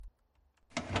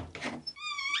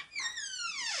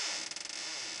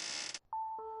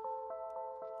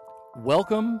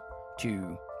Welcome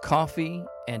to Coffee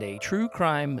and a True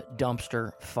Crime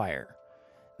Dumpster Fire.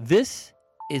 This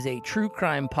is a true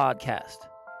crime podcast.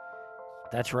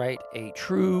 That's right, a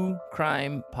true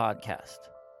crime podcast.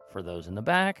 For those in the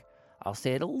back, I'll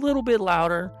say it a little bit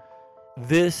louder.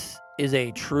 This is a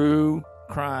true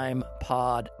crime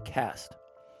podcast.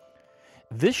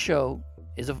 This show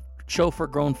is a show for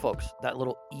grown folks. That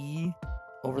little E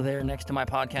over there next to my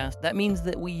podcast, that means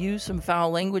that we use some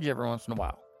foul language every once in a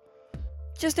while.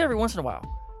 Just every once in a while.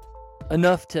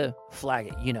 Enough to flag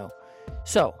it, you know.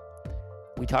 So,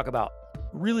 we talk about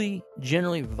really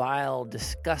generally vile,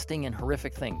 disgusting, and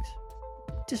horrific things.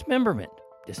 Dismemberment,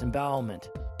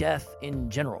 disembowelment, death in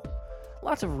general.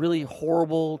 Lots of really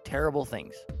horrible, terrible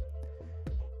things.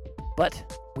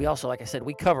 But we also, like I said,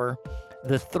 we cover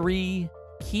the three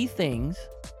key things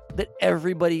that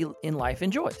everybody in life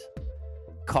enjoys.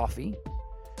 Coffee,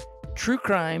 true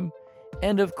crime,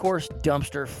 and of course,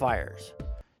 dumpster fires.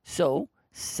 So,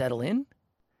 settle in.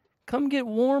 Come get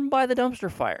warm by the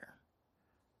dumpster fire.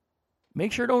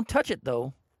 Make sure don't touch it,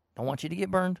 though. Don't want you to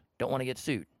get burned. Don't want to get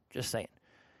sued. Just saying.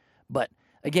 But,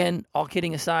 again, all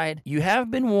kidding aside, you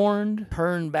have been warned.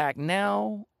 Turn back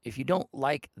now if you don't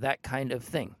like that kind of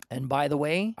thing. And by the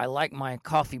way, I like my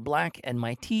coffee black and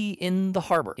my tea in the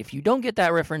harbor. If you don't get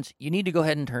that reference, you need to go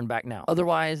ahead and turn back now.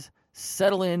 Otherwise,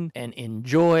 settle in and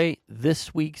enjoy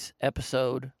this week's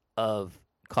episode of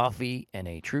Coffee and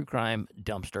a True Crime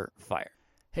Dumpster Fire.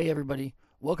 Hey everybody,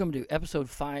 welcome to episode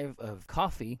 5 of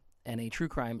Coffee and a True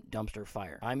Crime Dumpster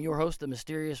Fire. I'm your host, the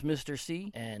mysterious Mr. C,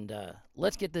 and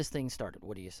let's get this thing started.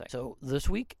 What do you say? So this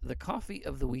week, the coffee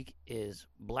of the week is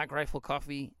Black Rifle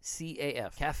Coffee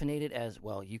CAF. Caffeinated as,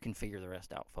 well, you can figure the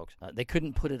rest out, folks. They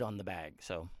couldn't put it on the bag,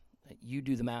 so you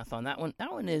do the math on that one.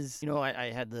 That one is, you know,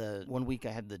 I had the, one week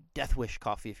I had the Death Wish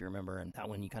coffee, if you remember, and that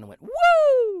one you kind of went, woo!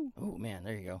 Oh, man,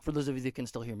 there you go. For those of you that can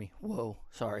still hear me, whoa,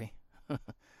 sorry.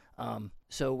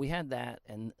 So we had that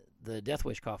and the Death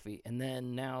Wish coffee, and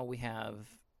then now we have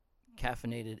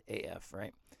Caffeinated AF,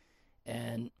 right?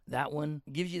 And that one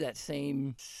gives you that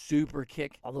same super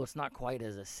kick, although it's not quite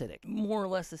as acidic. More or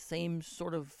less the same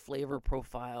sort of flavor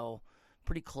profile,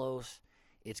 pretty close.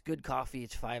 It's good coffee.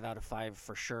 It's 5 out of 5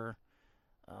 for sure.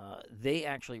 They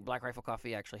actually, Black Rifle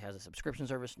Coffee actually has a subscription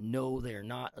service. No, they're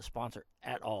not a sponsor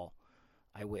at all.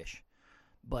 I wish.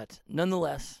 But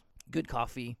nonetheless, good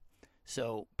coffee.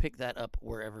 So pick that up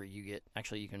wherever you get.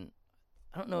 Actually, you can,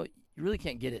 I don't know, you really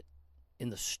can't get it in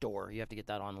the store. You have to get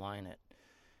that online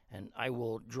and I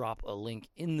will drop a link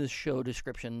in the show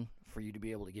description for you to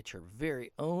be able to get your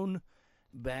very own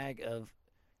bag of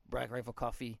Black Rifle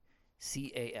Coffee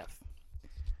CAF.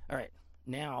 All right,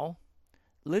 now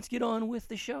let's get on with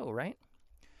the show, right?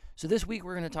 So this week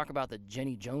we're going to talk about the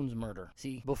Jenny Jones murder.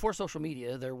 See, before social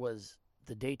media, there was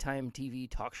the daytime TV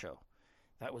talk show.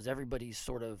 That was everybody's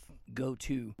sort of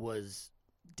go-to, was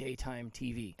daytime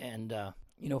TV. And,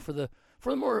 you know, for the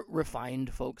more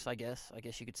refined folks, I guess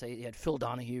you could say, you had Phil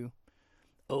Donahue,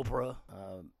 Oprah,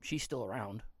 she's still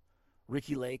around,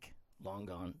 Ricky Lake, long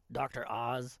gone, Dr.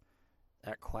 Oz,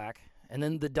 that quack, and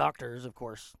then the doctors, of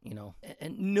course, you know.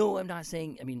 And no, I'm not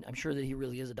saying, I mean, I'm sure that he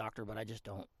really is a doctor, but I just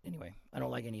don't, anyway, I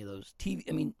don't like any of those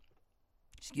TV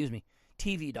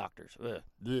doctors.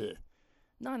 Ugh.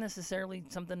 Not necessarily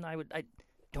something I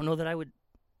don't know that I would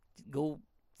go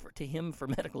to him for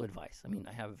medical advice. I mean,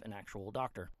 I have an actual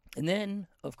doctor. And then,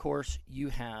 of course, you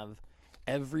have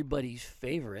everybody's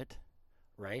favorite,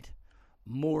 right?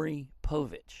 Maury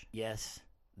Povich. Yes,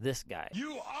 this guy.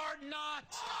 You are not!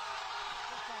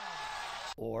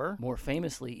 Or, more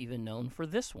famously, even known for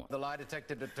this one. The lie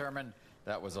detector determined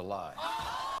that was a lie.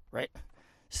 Right?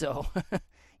 So,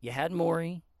 you had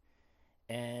Maury,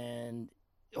 and,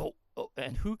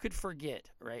 and who could forget,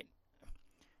 right?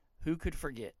 Who could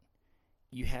forget?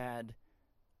 You had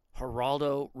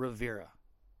Geraldo Rivera.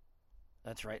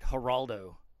 That's right,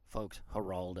 Geraldo, folks,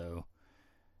 Geraldo.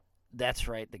 That's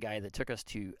right, the guy that took us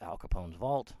to Al Capone's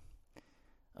vault.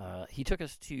 He took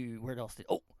us to, where else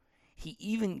he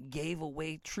even gave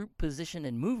away troop position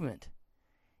and movement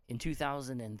in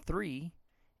 2003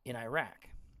 in Iraq.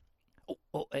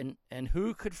 And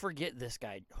who could forget this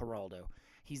guy, Geraldo?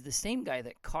 He's the same guy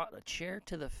that caught a chair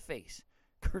to the face,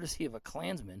 courtesy of a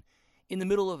Klansman, in the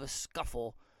middle of a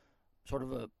scuffle, sort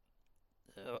of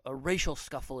a racial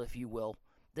scuffle, if you will,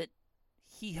 that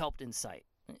he helped incite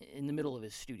in the middle of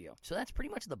his studio. So that's pretty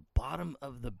much the bottom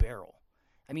of the barrel.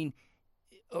 I mean,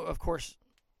 of course,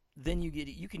 then you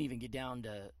can even get down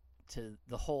to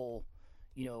the whole,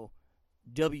 you know,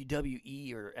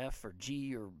 WWE or F or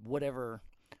G or whatever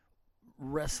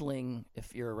wrestling.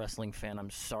 If you're a wrestling fan, I'm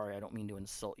sorry, I don't mean to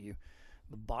insult you.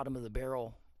 The bottom of the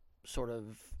barrel sort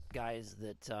of guys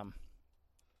that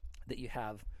that you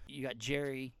got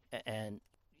Jerry, and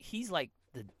he's like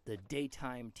the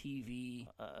daytime TV.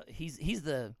 He's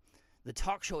the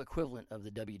talk show equivalent of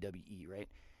the WWE, right?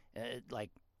 Like,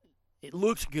 it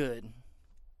looks good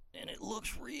and it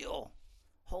looks real.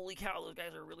 Holy cow, those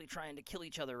guys are really trying to kill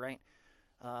each other, right?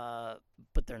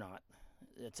 But they're not.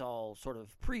 It's all sort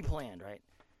of pre-planned, right?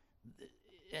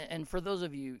 And for those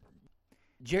of you,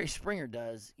 Jerry Springer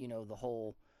does, the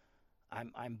whole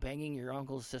I'm banging your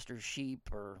uncle's sister's sheep,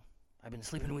 or I've been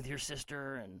sleeping with your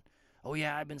sister, and oh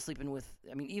yeah, I've been sleeping with,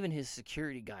 even his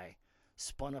security guy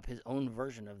spun up his own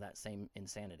version of that same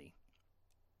insanity.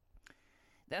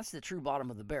 That's the true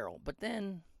bottom of the barrel. But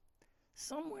then,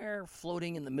 somewhere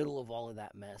floating in the middle of all of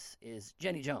that mess is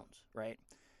Jenny Jones, right?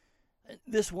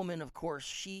 This woman, of course,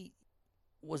 she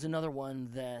was another one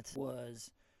that was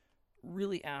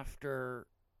really after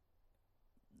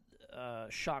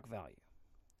shock value.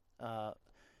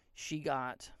 She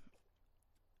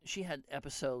had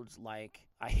episodes like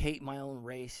I Hate My Own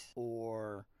Race,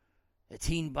 or a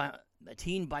teen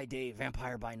by day,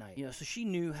 vampire by night. So she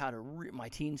knew how to My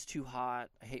Teen's Too Hot,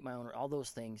 I Hate My Own, all those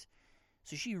things.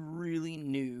 So she really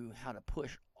knew how to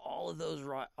push all of those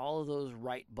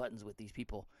right buttons with these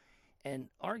people. And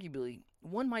arguably,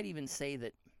 one might even say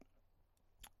that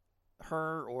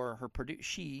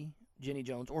Jenny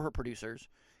Jones, or her producers,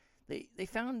 they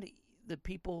found the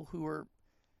people who were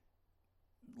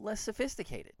less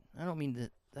sophisticated. I don't mean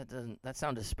that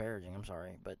sounds disparaging. I'm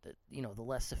sorry, but the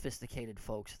less sophisticated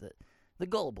folks, the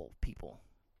gullible people.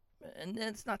 And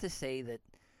it's not to say that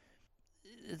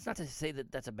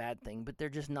that's a bad thing, but they're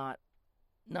just not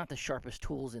the sharpest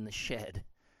tools in the shed.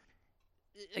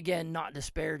 Again, not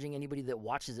disparaging anybody that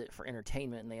watches it for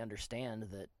entertainment, and they understand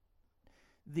that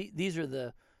these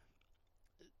are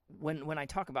when I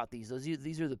talk about these are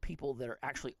the people that are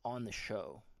actually on the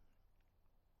show.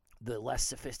 The less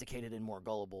sophisticated and more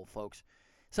gullible folks.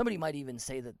 Somebody might even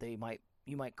say that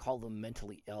you might call them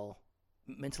mentally ill,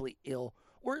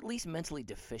 or at least mentally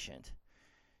deficient.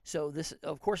 So this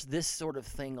sort of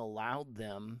thing allowed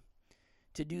them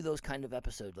to do those kind of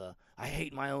episodes. I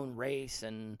Hate My Own Race,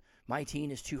 and My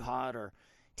Teen is Too Hot, or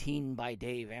Teen by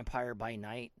Day, Vampire by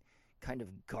Night kind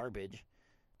of garbage.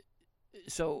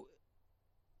 So,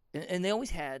 and they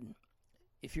always had,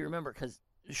 if you remember, because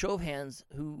show of hands,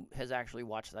 who has actually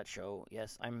watched that show?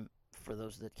 Yes, for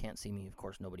those that can't see me, of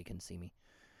course, nobody can see me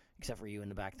except for you in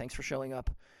the back. Thanks for showing up.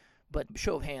 But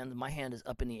show of hands, my hand is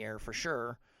up in the air for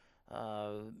sure.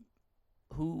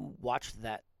 Who watched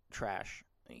that trash?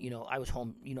 I was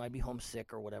home, I'd be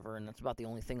homesick or whatever, and that's about the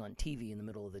only thing on TV in the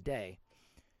middle of the day.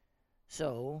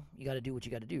 So, you got to do what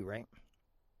you got to do, right?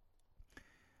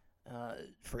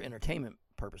 For entertainment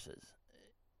purposes.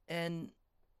 And,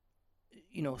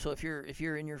 so if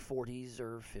you're in your 40s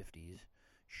or 50s,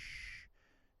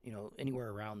 anywhere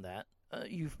around that,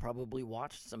 you've probably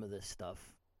watched some of this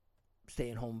stuff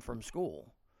staying home from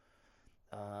school.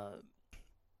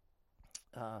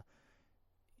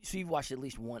 So you've watched at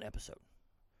least one episode.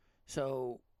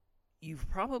 So you've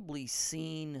probably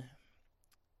seen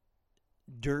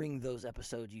during those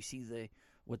episodes, you see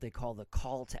what they call the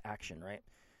call to action, right?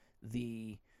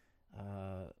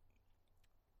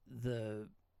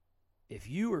 If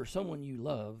you or someone you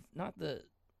love, not the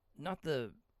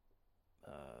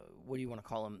what do you want to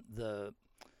call them?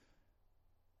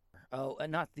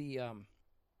 Not the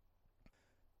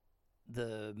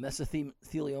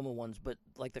mesothelioma ones, but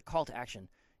like the call to action,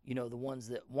 the ones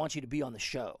that want you to be on the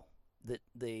show, that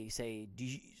they say,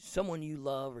 someone you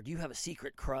love, or do you have a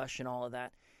secret crush, and all of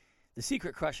that. The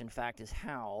secret crush, in fact, is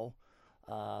how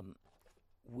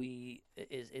we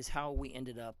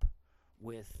ended up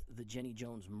with the Jenny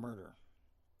Jones murder.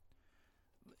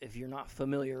 If you're not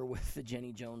familiar with the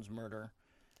Jenny Jones murder,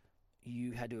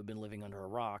 you had to have been living under a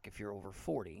rock if you're over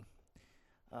 40.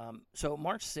 So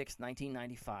March 6th,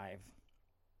 1995,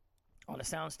 on a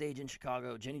soundstage in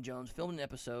Chicago, Jenny Jones filmed an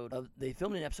episode of the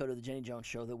Jenny Jones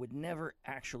Show that would never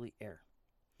actually air.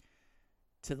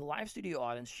 To the live studio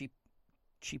audience,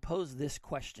 she posed this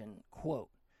question, quote,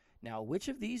 "Now, which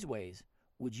of these ways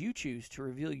would you choose to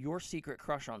reveal your secret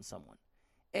crush on someone?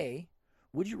 A,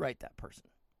 would you write that person?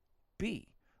 B,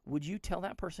 would you tell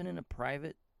that person in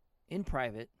private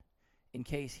in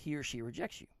case he or she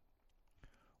rejects you?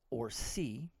 Or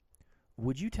C,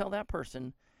 would you tell that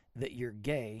person that you're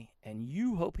gay and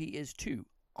you hope he is too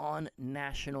on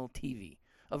national TV?"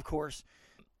 Of course,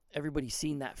 everybody's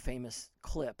seen that famous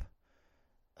clip,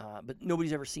 but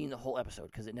nobody's ever seen the whole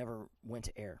episode because it never went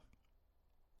to air.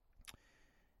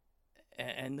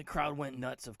 And the crowd went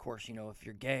nuts, of course, if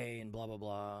you're gay and blah, blah,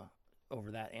 blah,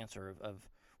 over that answer of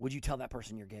would you tell that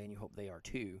person you're gay and you hope they are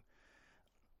too?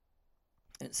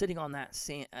 And sitting on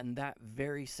that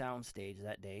very sound stage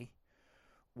that day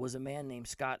was a man named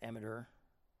Scott Emmiter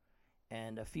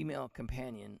and a female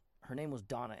companion. Her name was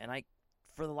Donna. And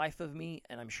for the life of me,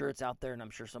 and I'm sure it's out there, and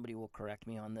I'm sure somebody will correct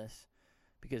me on this,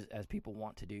 because as people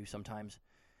want to do sometimes,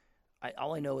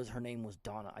 all I know is her name was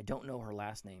Donna. I don't know her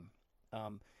last name.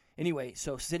 Anyway,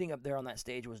 so sitting up there on that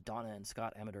stage was Donna and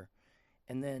Scott Emmiter.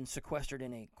 And then sequestered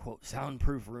in a, quote,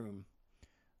 soundproof room,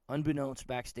 unbeknownst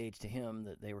backstage to him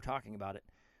that they were talking about it,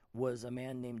 was a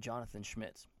man named Jonathan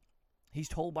Schmitz. He's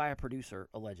told by a producer,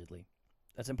 allegedly.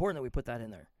 That's important that we put that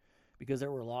in there, because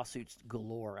there were lawsuits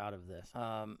galore out of this.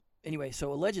 Anyway,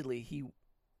 so allegedly he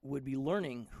would be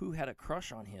learning who had a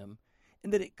crush on him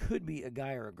and that it could be a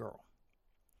guy or a girl.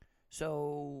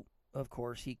 So, of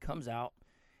course, he comes out,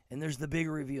 and there's the big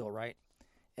reveal, right?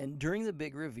 And during the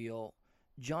big reveal,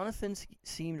 Jonathan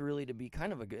seemed really to be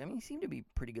kind of he seemed to be a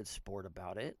pretty good sport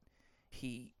about it.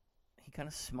 He kind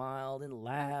of smiled and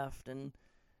laughed and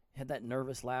had that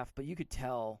nervous laugh, but you could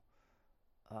tell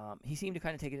he seemed to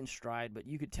kind of take it in stride, but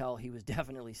you could tell he was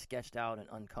definitely sketched out and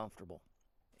uncomfortable.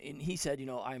 And he said,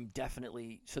 I'm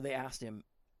definitely, so they asked him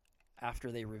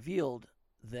after they revealed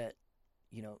that,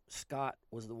 Scott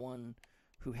was the one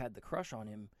who had the crush on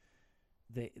him.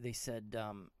 They said,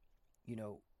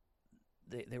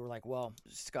 they were like, well,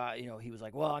 Scott, he was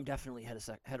like, well, I'm definitely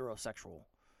heterosexual.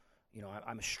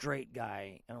 I'm a straight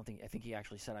guy. I think he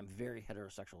actually said I'm very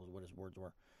heterosexual is what his words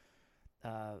were.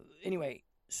 Anyway,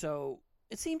 so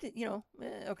it seemed to,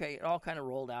 okay, it all kind of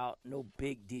rolled out. No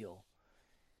big deal.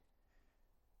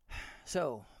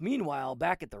 So, meanwhile,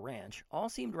 back at the ranch, all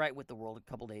seemed right with the world a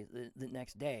couple days. The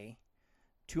next day,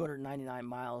 299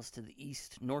 miles to the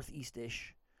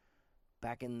northeast-ish,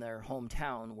 back in their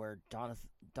hometown where Donna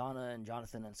and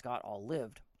Jonathan and Scott all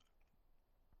lived,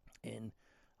 in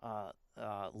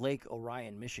Lake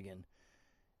Orion, Michigan.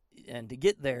 And to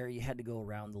get there, you had to go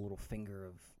around the little finger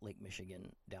of Lake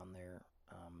Michigan down there.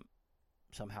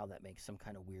 Somehow that makes some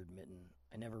kind of weird mitten.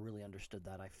 I never really understood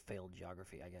that. I failed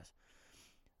geography, I guess.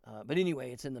 But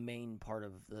anyway, it's in the main part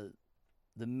of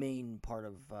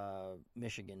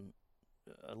Michigan,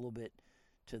 a little bit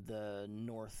to the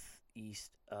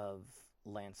northeast of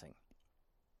Lansing.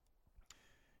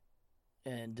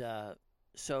 And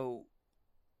so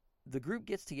the group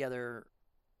gets together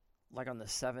like on the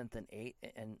 7th and 8th,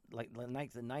 and like the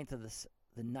night of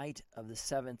the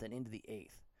 7th and into the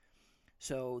 8th.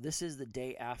 So this is the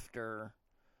day after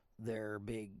their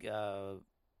big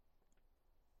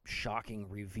shocking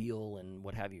reveal and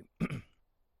what have you.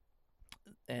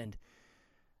 and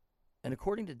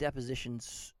according to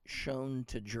depositions shown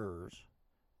to jurors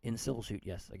in the civil suit,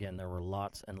 yes, again, there were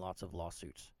lots and lots of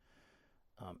lawsuits.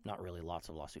 Not really lots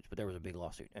of lawsuits, but there was a big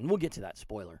lawsuit. And we'll get to that,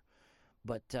 spoiler.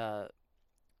 But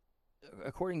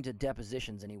according to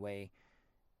depositions anyway,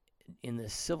 in the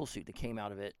civil suit that came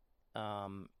out of it,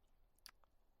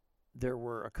 there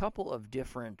were a couple of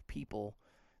different people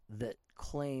that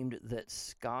claimed that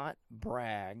Scott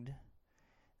bragged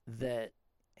that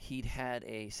he'd had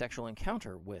a sexual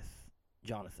encounter with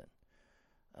Jonathan,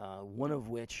 one of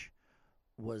which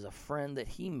was a friend that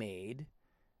he made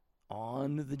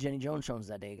on the Jenny Jones shows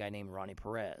that day, a guy named Ronnie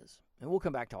Perez. And we'll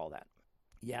come back to all that.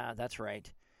 Yeah, that's right.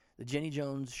 The Jenny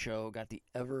Jones show got the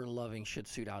ever-loving shit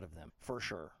suit out of them, for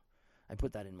sure. I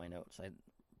put that in my notes. I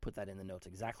put that in the notes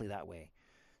exactly that way.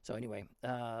 So anyway,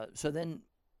 so then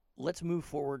let's move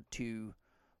forward to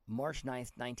March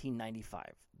 9th,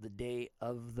 1995, the day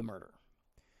of the murder.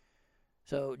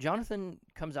 So Jonathan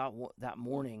comes out that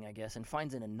morning, I guess, and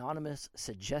finds an anonymous,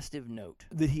 suggestive note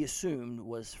that he assumed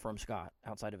was from Scott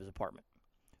outside of his apartment.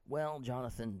 Well,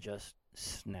 Jonathan just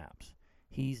snaps.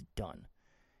 He's done.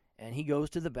 And he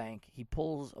goes to the bank. He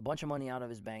pulls a bunch of money out of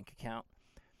his bank account,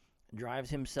 drives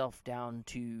himself down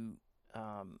to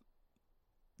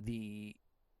the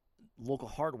local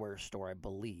hardware store, I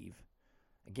believe.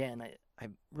 Again, I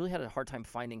really had a hard time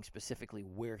finding specifically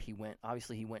where he went.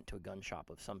 Obviously, he went to a gun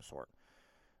shop of some sort.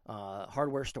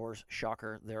 Hardware stores,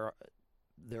 shocker,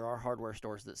 there are hardware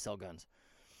stores that sell guns.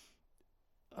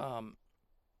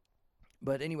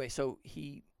 But anyway, so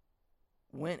he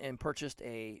went and purchased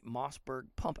a Mossberg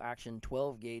pump-action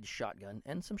 12-gauge shotgun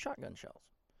and some shotgun shells.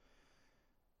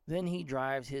 Then he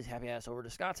drives his happy ass over to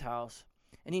Scott's house,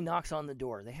 and he knocks on the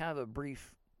door. They have a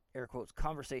brief, air quotes,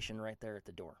 conversation right there at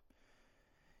the door.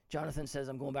 Jonathan says,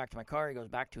 I'm going back to my car. He goes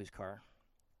back to his car.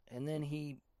 And then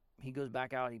he goes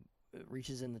back out. He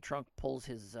reaches in the trunk, pulls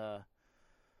his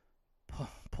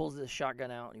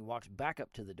shotgun out, and he walks back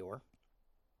up to the door.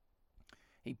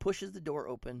 He pushes the door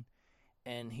open,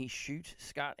 and he shoots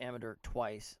Scott Emmiter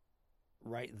twice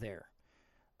right there.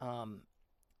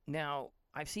 Now,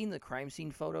 I've seen the crime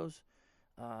scene photos.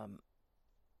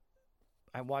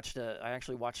 I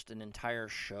actually watched an entire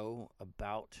show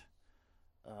about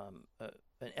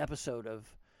an episode of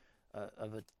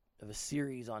a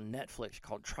series on Netflix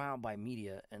called Trial by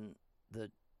Media, and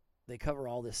they cover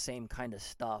all this same kind of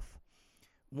stuff.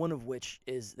 One of which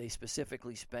is they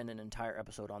specifically spend an entire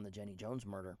episode on the Jenny Jones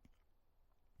murder.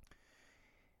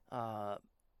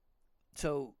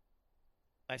 So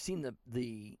I've seen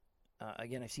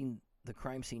I've seen the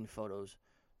crime scene photos.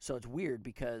 So it's weird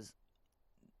because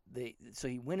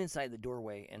he went inside the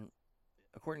doorway, and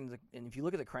and if you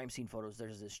look at the crime scene photos,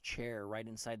 there's this chair right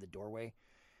inside the doorway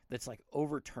that's like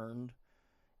overturned,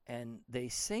 and they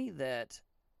say that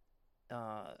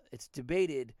it's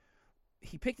debated.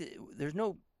 He picked it. There's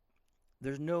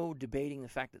no debating the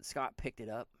fact that Scott picked it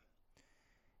up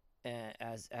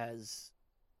as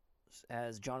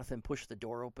Jonathan pushed the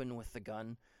door open with the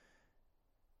gun.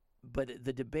 But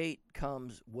the debate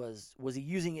was he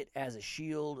using it as a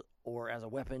shield or as a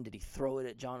weapon? Did he throw it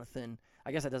at Jonathan?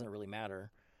 I guess that doesn't really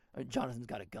matter. I mean, Jonathan's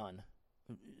got a gun.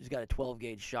 He's got a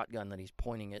 12-gauge shotgun that he's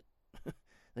pointing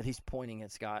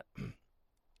at Scott.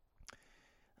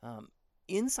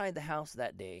 Inside the house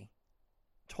that day,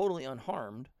 totally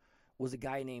unharmed, was a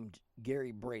guy named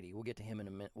Gary Brady. We'll get to him in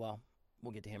a minute. Well,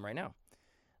 we'll get to him right now.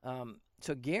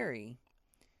 So Gary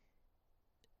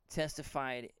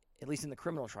testified, at least in the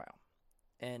criminal trial,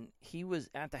 and he was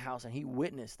at the house and he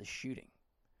witnessed the shooting.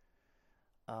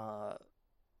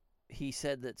 He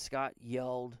said that Scott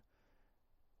yelled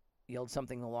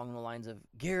something along the lines of,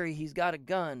 "Gary, he's got a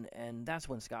gun," and that's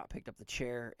when Scott picked up the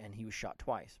chair and he was shot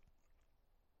twice.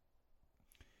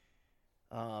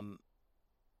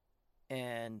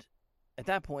 And at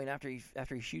that point, after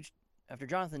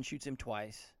Jonathan shoots him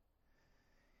twice,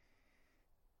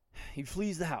 he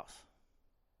flees the house.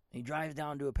 He drives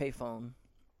down to a payphone,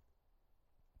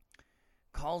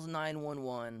 calls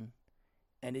 911,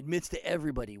 and admits to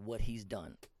everybody what he's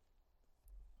done.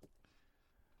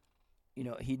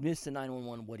 He admits to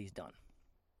 911 what he's done.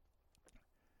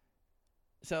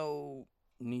 So,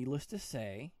 needless to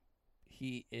say,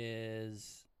 he's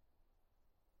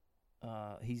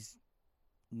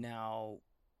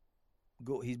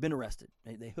been arrested.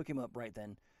 They hook him up right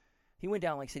then. He went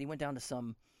down, like I said, to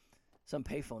some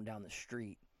payphone down the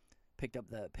street, picked up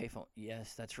the payphone.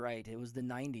 Yes, that's right. It was the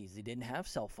 90s. They didn't have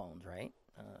cell phones, right?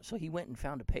 So he went and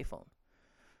found a payphone.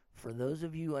 For those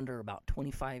of you under about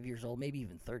 25 years old, maybe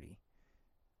even 30,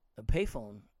 a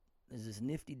payphone is this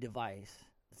nifty device.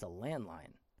 It's a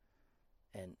landline,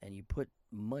 and you put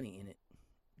money in it,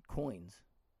 coins,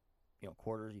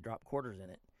 quarters. You drop quarters in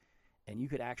it, and you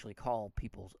could actually call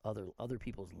other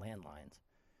people's landlines.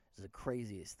 It's the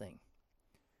craziest thing.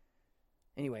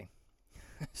 Anyway,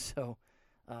 so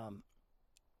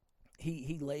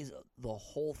he lays the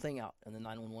whole thing out in the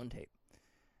 911 tape.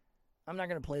 I'm not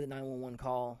going to play the 911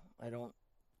 call. I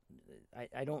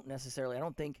don't necessarily. I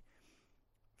don't think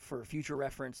for future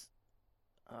reference,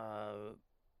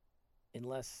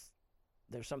 unless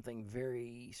there's something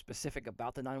very specific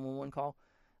about the 911 call,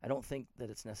 I don't think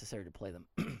that it's necessary to play them.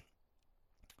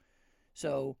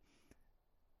 So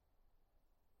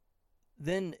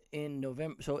then in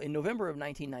November of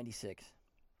 1996,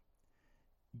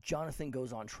 Jonathan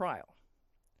goes on trial.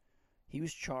 He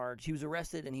was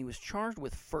arrested, and he was charged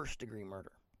with first-degree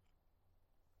murder.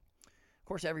 Of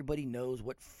course, everybody knows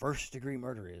what first-degree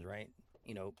murder is, right?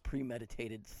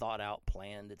 Premeditated, thought out,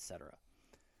 planned, etc.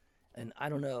 And I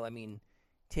don't know,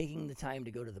 taking the time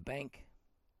to go to the bank,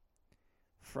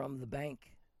 from the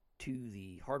bank to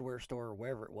the hardware store or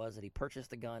wherever it was that he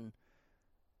purchased the gun,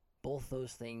 both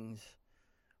those things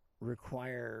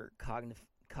require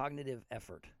cognitive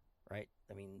effort, right?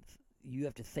 You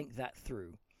have to think that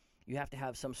through. You have to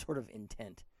have some sort of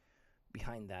intent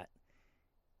behind that.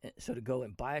 So to go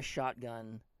and buy a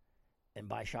shotgun and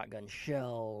buy shotgun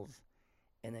shells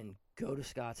and then go to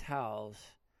Scott's house,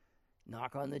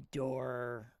 knock on the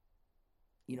door,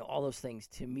 all those things,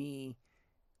 to me,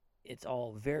 it's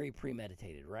all very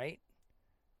premeditated, right?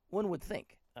 One would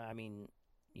think.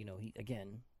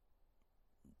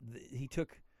 He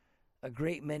took a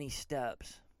great many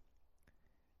steps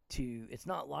to. It's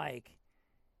not like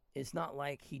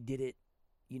he did it,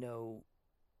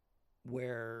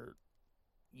 where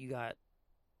you got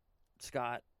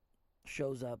Scott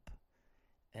shows up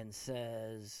and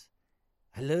says,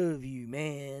 "I love you,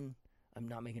 man." I'm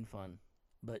not making fun.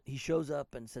 But he shows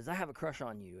up and says, "I have a crush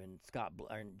on you," and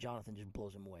Jonathan just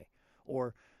blows him away.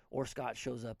 Or Scott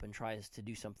shows up and tries to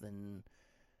do something,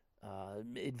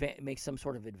 makes some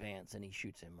sort of advance, and he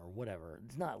shoots him or whatever.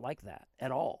 It's not like that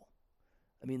at all.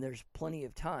 There's plenty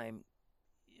of time.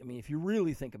 If you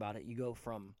really think about it, you go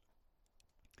from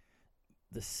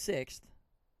the 6th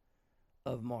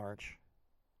of March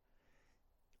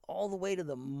all the way to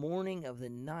the morning of the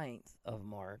 9th of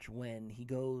March when he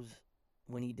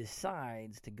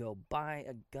decides to go buy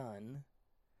a gun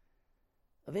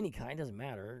of any kind, doesn't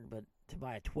matter, but to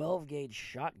buy a 12-gauge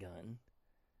shotgun.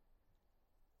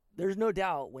 There's no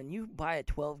doubt when you buy a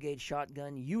 12-gauge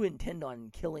shotgun, you intend on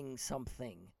killing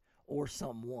something or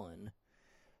someone.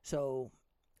 So,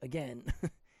 again,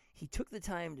 he took the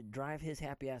time to drive his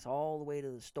happy ass all the way to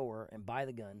the store and buy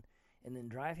the gun, and then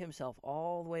drive himself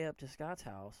all the way up to Scott's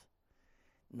house,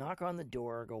 knock on the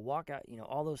door, go walk out,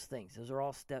 all those things. Those are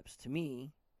all steps to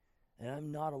me, and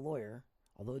I'm not a lawyer,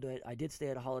 although I did stay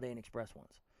at a Holiday Inn Express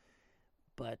once.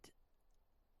 But,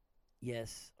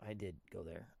 yes, I did go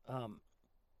there. But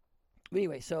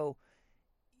anyway, so,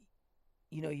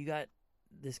 you got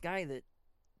this guy that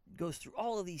goes through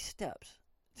all of these steps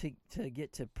to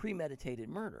get to premeditated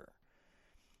murder.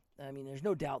 I mean, there's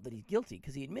no doubt that he's guilty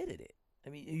because he admitted it. I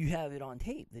mean, you have it on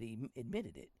tape that he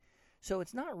admitted it. So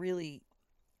it's not really,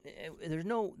 there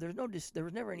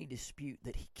was never any dispute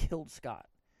that he killed Scott.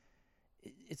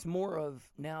 It's more of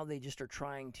now they just are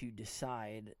trying to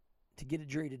decide, to get a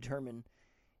jury to determine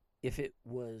if it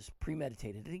was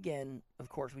premeditated. And again, of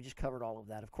course, we just covered all of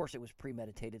that. Of course it was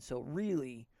premeditated. So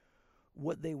really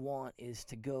what they want is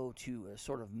to go to a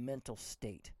sort of mental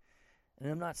state.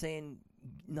 And I'm not saying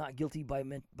not guilty by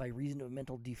reason of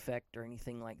mental defect or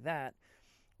anything like that.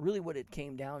 Really what it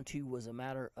came down to was a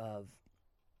matter of,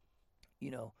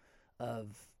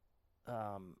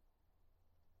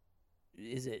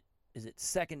 is it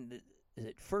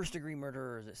first degree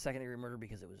murder or is it second degree murder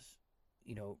because it was,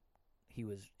 he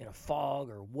was in a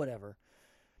fog or whatever.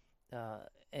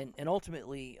 And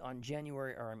ultimately on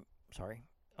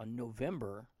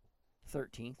November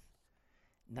 13th,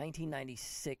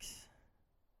 1996,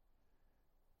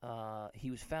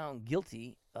 he was found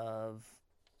guilty of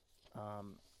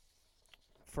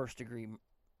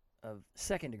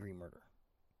second degree murder.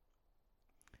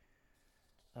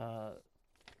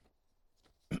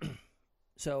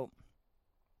 So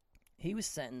he was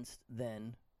sentenced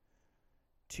then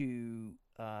to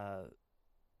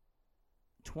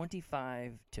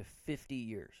 25 to 50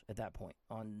 years at that point.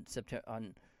 On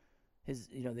his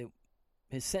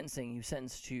sentencing, he was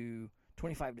sentenced to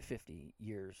 25 to 50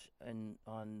 years, and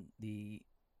on the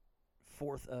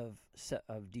 4th of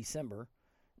December,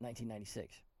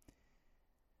 1996.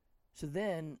 So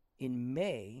then, in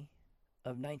May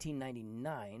of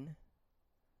 1999,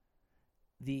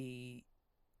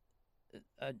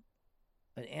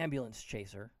 an ambulance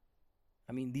chaser,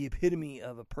 I mean, the epitome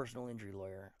of a personal injury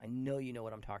lawyer. I know you know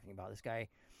what I'm talking about. This guy,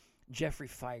 Jeffrey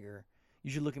Fieger.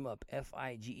 You should look him up.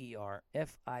 Fieger.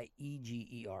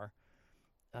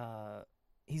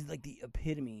 He's like the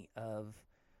epitome of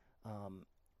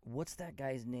what's that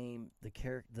guy's name? The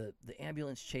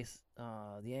ambulance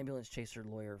chaser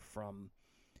lawyer from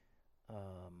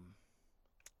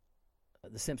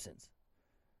The Simpsons.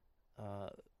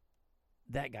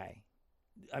 That guy.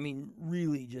 I mean,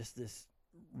 really, just this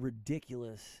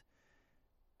ridiculous,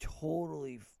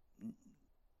 totally,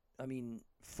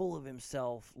 full of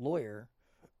himself lawyer.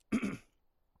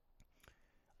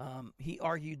 He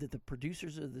argued that the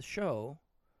producers of the show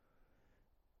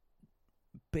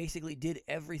basically did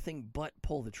everything but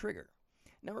pull the trigger.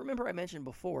 Now, remember I mentioned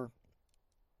before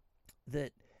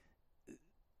that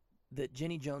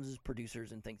Jenny Jones's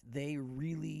producers and things, they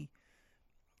really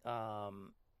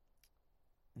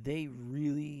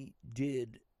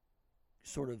did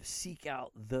sort of seek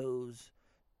out those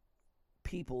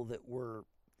people that were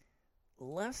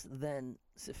less than,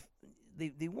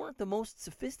 they weren't the most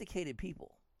sophisticated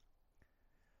people.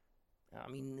 I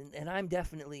mean, and I'm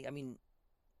definitely,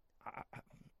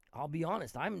 I'll be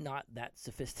honest, I'm not that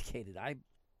sophisticated. At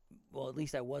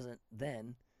least I wasn't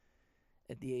then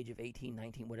at the age of 18,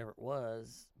 19, whatever it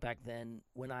was back then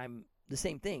when I'm the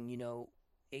same thing,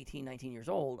 18, 19 years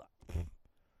old.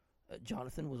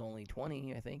 Jonathan was only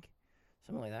 20, I think.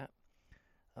 Something like that.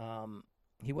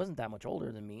 He wasn't that much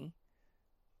older than me,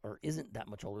 or isn't that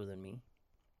much older than me.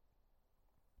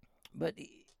 But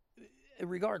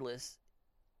regardless,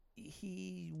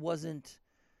 he wasn't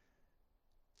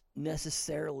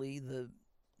necessarily the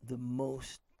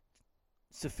most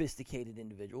sophisticated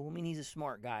individual. I mean, he's a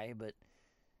smart guy, but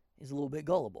he's a little bit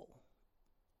gullible.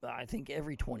 I think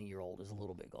every 20-year-old is a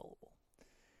little bit gullible.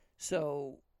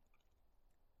 So,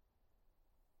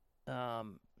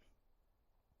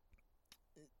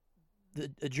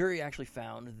 the jury actually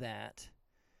found that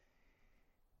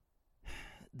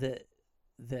the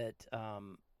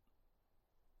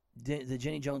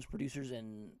Jenny Jones producers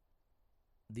and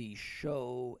the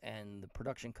show and the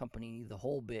production company, the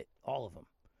whole bit, all of them,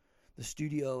 the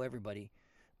studio, everybody,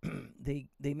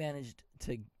 they managed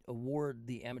to award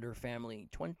the Amador family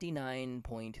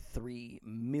 $29.3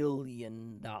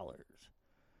 million.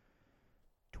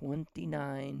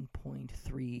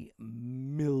 $29.3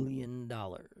 million.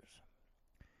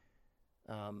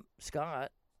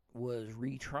 Scott was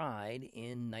retried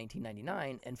in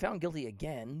 1999 and found guilty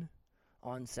again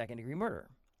on second-degree murder.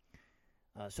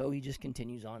 So he just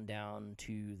continues on down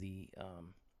to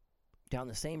down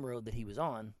the same road that he was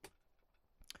on,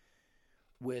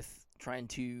 with trying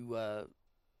to,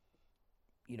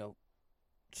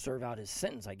 serve out his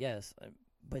sentence, I guess.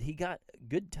 But he got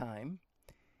good time,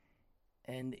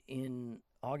 and in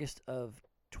August of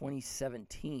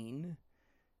 2017,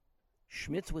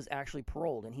 Schmitz was actually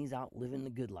paroled, and he's out living the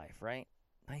good life, right?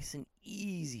 Nice and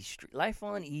easy street. Life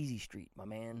on easy street, my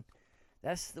man.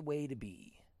 That's the way to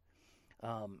be.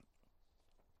 And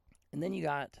then you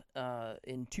got,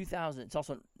 in 2000,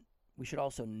 we should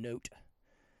also note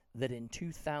that in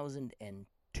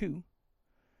 2002,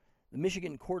 the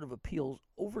Michigan Court of Appeals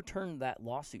overturned that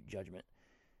lawsuit judgment.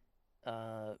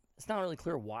 It's not really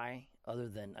clear why, other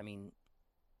than, and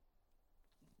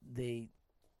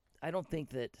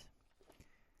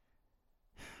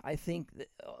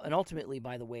ultimately,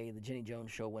 by the way, the Jenny Jones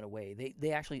show went away.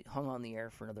 They actually hung on the air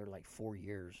for another 4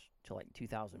 years, till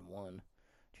 2001,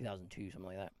 2002, something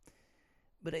like that.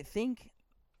 But I think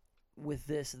with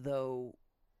this, though,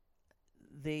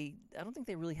 I don't think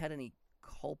they really had any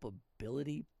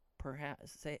culpability,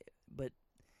 perhaps, but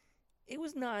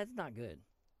it's not good.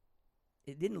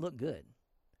 It didn't look good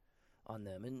on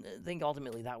them, and I think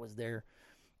ultimately that was their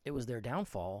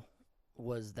downfall,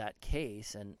 was that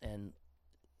case, and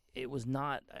it was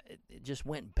not. It just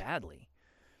went badly.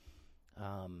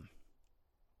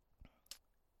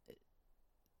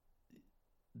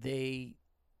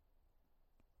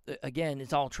 Again,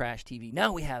 it's all trash TV.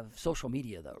 Now we have social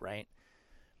media, though, right?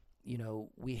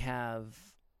 We have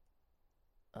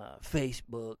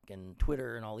Facebook and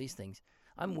Twitter and all these things.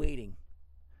 I'm waiting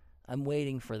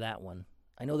for that one.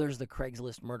 I know there's the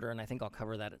Craigslist murder, and I think I'll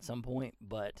cover that at some point,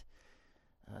 but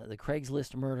the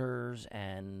Craigslist murders,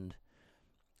 and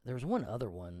there's one other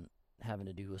one having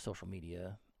to do with social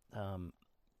media.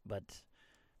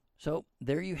 So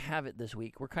there you have it this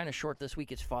week. We're kind of short this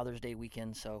week. It's Father's Day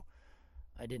weekend, so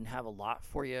I didn't have a lot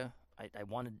for you. I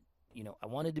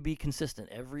wanted to be consistent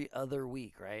every other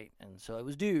week, right? And so it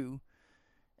was due,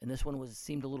 and this one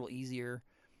seemed a little easier.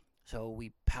 So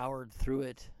we powered through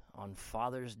it on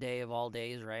Father's Day of all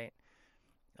days, right?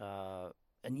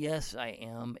 And yes, I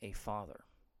am a father.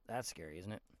 That's scary,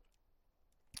 isn't it?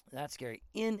 That's scary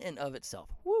in and of itself.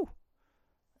 Woo!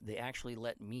 They actually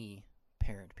let me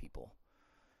parent people.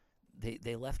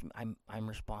 They left me. I'm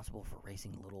responsible for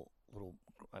raising little.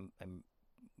 I'm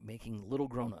making little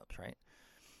grown-ups, right?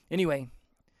 Anyway,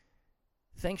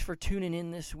 thanks for tuning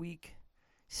in this week.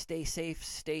 Stay safe,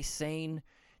 stay sane.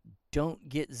 Don't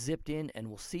get zipped in, and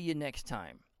we'll see you next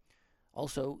time.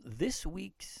 Also, this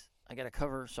week's, I got to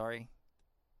cover, sorry,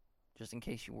 just in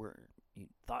case you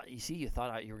thought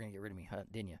you were going to get rid of me,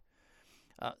 didn't you?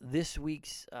 This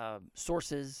week's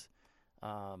sources,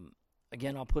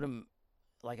 again, I'll put them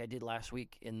like I did last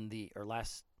week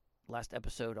last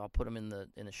episode. I'll put them in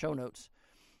the show notes.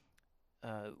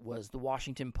 Was the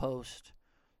Washington Post,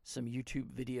 some YouTube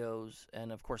videos,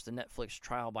 and of course the Netflix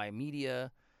trial by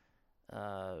media,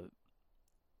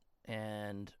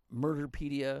 and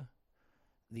Murderpedia,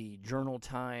 the Journal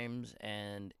Times,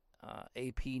 and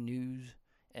AP News,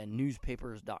 and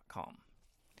newspapers.com.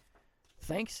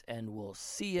 Thanks, and we'll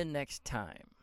see you next time.